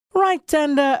Right,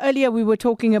 and earlier we were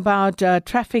talking about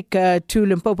traffic to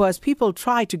Limpopo as people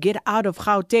try to get out of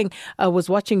Gauteng. Was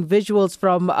watching visuals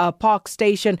from Park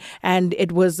Station, and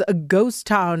it was a ghost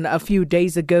town a few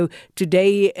days ago.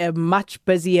 Today, much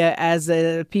busier as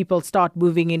people start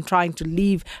moving in, trying to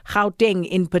leave Gauteng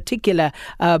in particular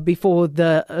before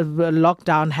the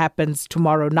lockdown happens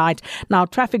tomorrow night. Now,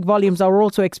 traffic volumes are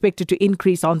also expected to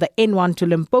increase on the N1 to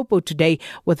Limpopo today,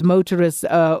 with motorists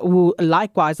who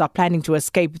likewise are planning to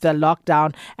escape the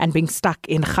lockdown and being stuck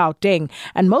in Gauteng.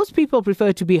 And most people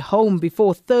prefer to be home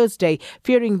before Thursday,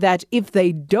 fearing that if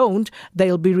they don't,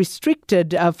 they'll be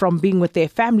restricted from being with their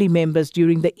family members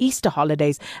during the Easter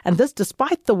holidays. And this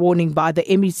despite the warning by the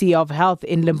MEC of Health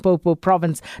in Limpopo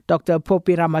Province, Dr.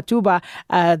 Phophi Ramathuba,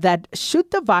 that should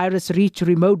the virus reach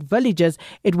remote villages,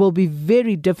 it will be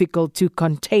very difficult to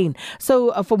contain.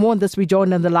 So for more on this, we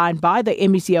joined on the line by the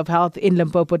MEC of Health in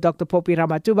Limpopo, Dr. Phophi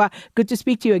Ramathuba. Good to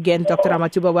speak to you again, Dr.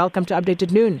 Ramathuba. Welcome to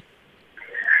Updated Noon.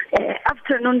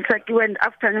 Afternoon, Saki, and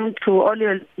afternoon to all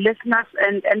your listeners,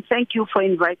 and thank you for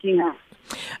inviting us.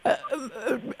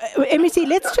 MEC,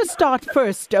 let's just start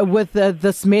first with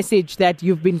this message that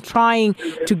you've been trying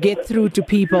to get through to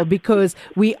people, because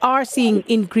we are seeing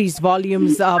increased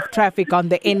volumes of traffic on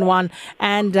the N1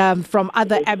 and from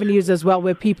other avenues as well,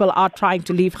 where people are trying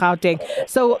to leave Gauteng.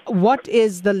 So what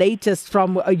is the latest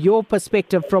from your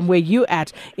perspective, from where you're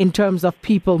at, in terms of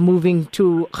people moving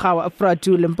to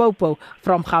Limpopo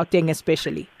from Gauteng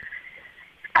especially?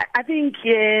 I think,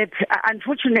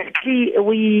 unfortunately,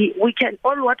 we can,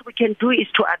 all what we can do is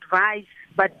to advise,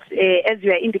 but as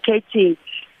you are indicating,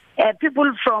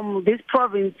 people from this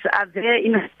province are there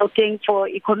in Gauteng for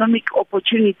economic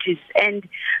opportunities, and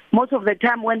most of the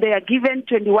time when they are given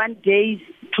 21 days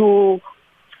to,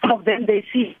 some of them they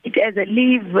see it as a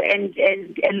leave and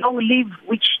a long leave,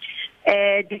 which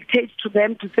dictates to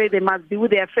them to say they must be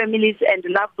with their families and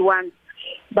loved ones.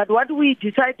 But what we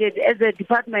decided as a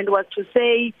department was to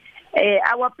say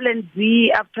our plan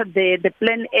B after the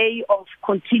plan A of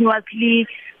continuously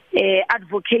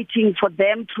advocating for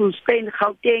them to stay in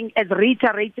Gauteng, as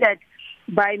reiterated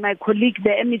by my colleague, the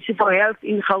MEC for Health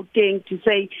in Gauteng, to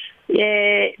say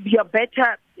you're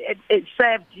better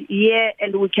served here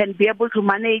and we can be able to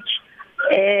manage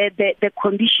the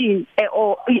condition,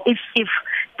 or if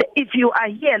you are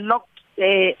here locked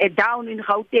down in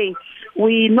Gauteng,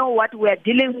 we know what we are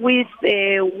dealing with,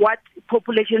 what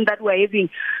population that we're having.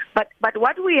 But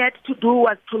what we had to do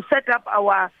was to set up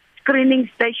our screening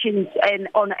stations and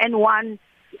on N1,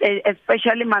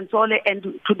 especially Mansole,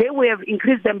 and today we have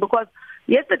increased them because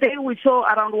yesterday we saw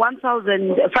around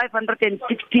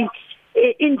 1,560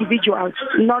 individuals,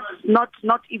 not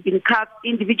even cars,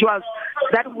 individuals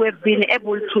that we have been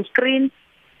able to screen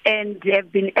and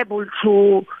have been able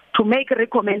to make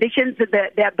recommendations.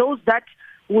 There are those that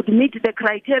would meet the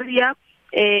criteria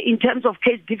in terms of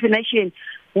case definition.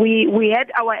 We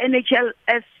had our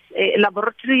NHLS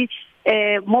laboratory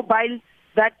mobile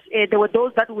that there were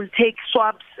those that will take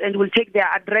swabs and will take their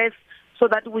address so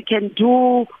that we can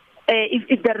do,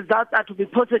 if the results are to be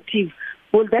positive,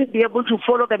 we'll then be able to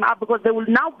follow them up, because they will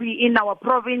now be in our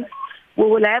province. We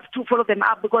will have to follow them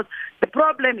up, because the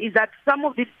problem is that some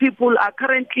of these people are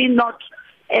currently not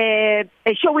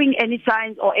showing any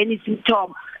signs or any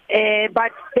symptom,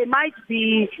 but they might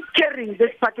be carrying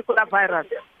this particular virus.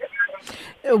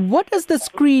 What does the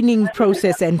screening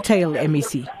process entail,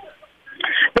 MEC?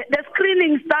 The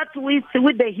screening starts with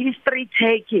the history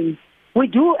taking. We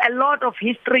do a lot of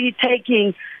history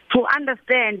taking to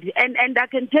understand, and I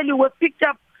can tell you we've picked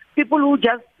up people who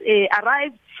just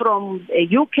arrived from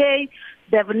UK.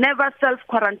 They've never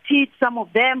self-quarantined, some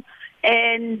of them.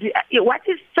 And what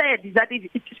is said is that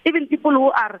it's even people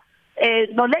who are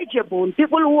knowledgeable,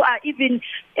 people who are even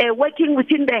working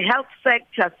within the health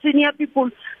sector, senior people,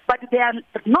 but they are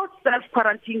not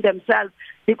self-quarantining themselves,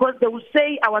 because they will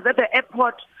say, I was at the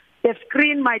airport, they've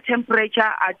screened my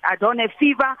temperature, I don't have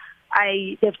fever,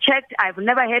 they've checked, I've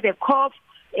never had a cough,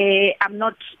 I'm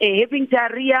not having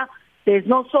diarrhea, there's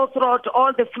no sore throat,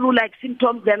 all the flu-like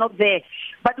symptoms, they're not there.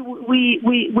 But this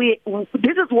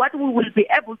is what we will be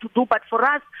able to do. But for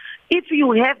us, if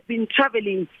you have been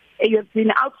traveling, you have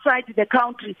been outside the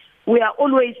country, we are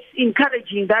always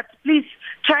encouraging that please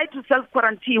try to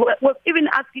self-quarantine. We're even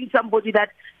asking somebody that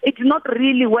it's not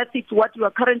really worth it what you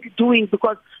are currently doing,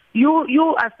 because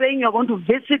you are saying you're going to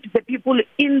visit the people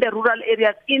in the rural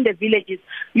areas, in the villages.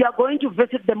 You are going to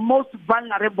visit the most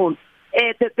vulnerable.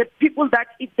 The people that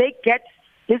if they get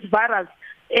this virus,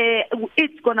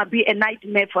 it's going to be a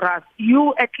nightmare for us.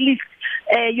 You at least,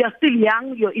 you are still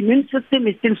young, your immune system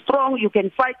is still strong, you can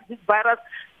fight this virus,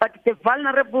 but the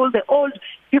vulnerable, the old,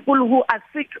 people who are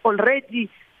sick already,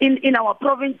 in our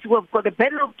province. We've got the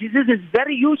burden of disease is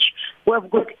very huge. We've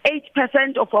got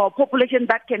 8% of our population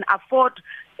that can afford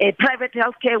private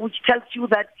healthcare, which tells you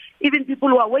that even people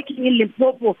who are working in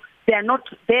Limpopo, they are not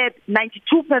there.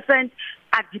 92%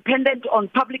 are dependent on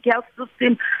public health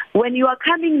system. When you are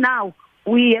coming now,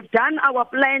 we have done our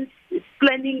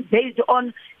planning based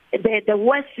on the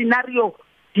worst scenario,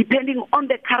 depending on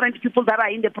the current people that are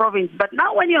in the province. But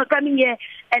now when you are coming here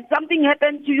and something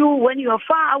happens to you, when you are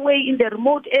far away in the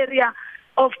remote area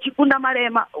of Chikunda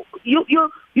Marema, you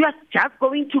are just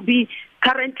going to be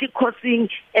currently causing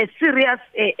a serious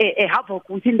havoc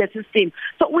within the system.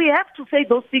 So we have to say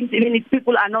those things even if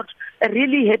people are not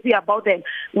really happy about them.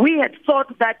 We had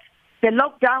thought that the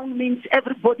lockdown means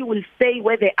everybody will stay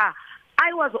where they are.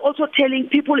 I was also telling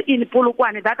people in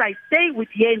Polokwane that I stay with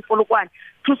here in Polokwane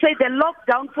to say the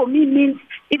lockdown for me means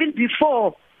even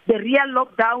before the real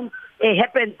lockdown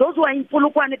happens. Those who are in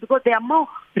Polokwane, because they are more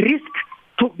risk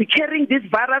to be carrying this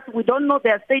virus, we don't know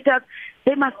their status,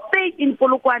 they must stay in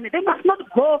Polokwane. They must not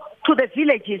go to the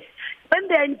villages. When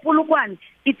they are in Polokwane,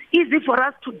 it's easy for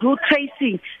us to do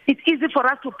tracing. It's easy for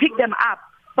us to pick them up.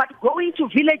 But going to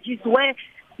villages where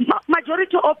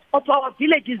majority of our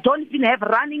villages don't even have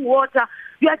running water,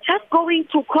 you are just going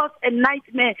to cause a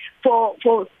nightmare for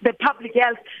the public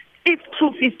health, if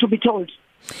truth is to be told.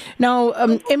 Now,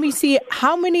 MEC,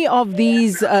 how many of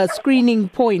these screening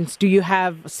points do you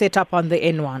have set up on the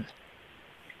N1?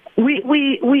 We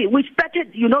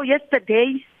started,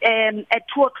 yesterday at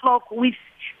 2:00 with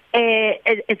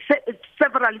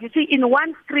several. You see, in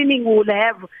one screening we will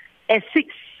have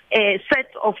 6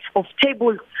 sets of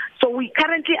tables. So we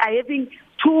currently are having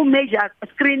 2 major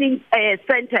screening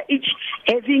center, each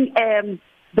having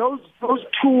those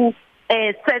 2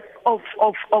 sets of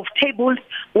tables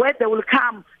where they will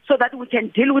come so that we can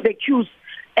deal with the queues.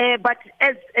 But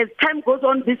as time goes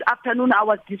on this afternoon, I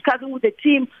was discussing with the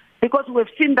team because we've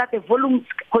seen that the volumes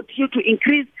continue to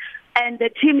increase and the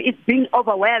team is being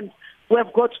overwhelmed.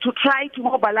 We've got to try to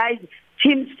mobilize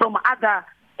teams from other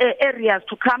areas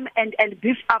to come and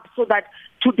beef up so that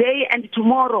today and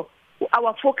tomorrow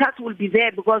our focus will be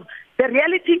there, because the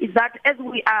reality is that as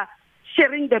we are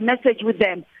sharing the message with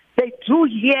them, they do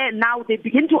hear now, they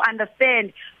begin to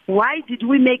understand why did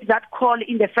we make that call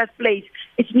in the first place.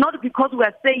 It's not because we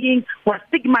are saying we're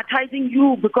stigmatizing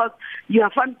you because you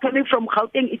are coming from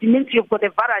Gauteng, it means you've got a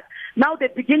virus. Now they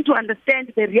begin to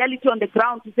understand the reality on the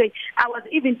ground to say, I was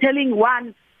even telling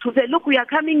one to say, look, we are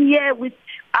coming here with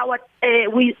our,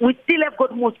 we still have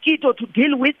got mosquito to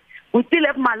deal with. We still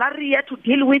have malaria to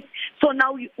deal with. So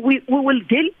now we will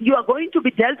deal, you are going to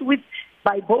be dealt with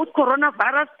by both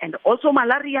coronavirus and also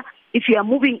malaria if you are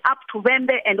moving up to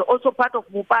Vembe and also part of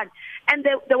Mupane. And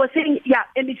they were saying, yeah,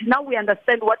 and now we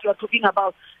understand what you are talking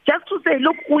about. Just to say,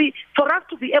 look, for us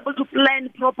to be able to plan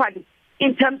properly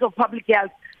in terms of public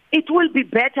health, it will be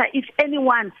better if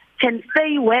anyone can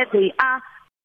stay where they are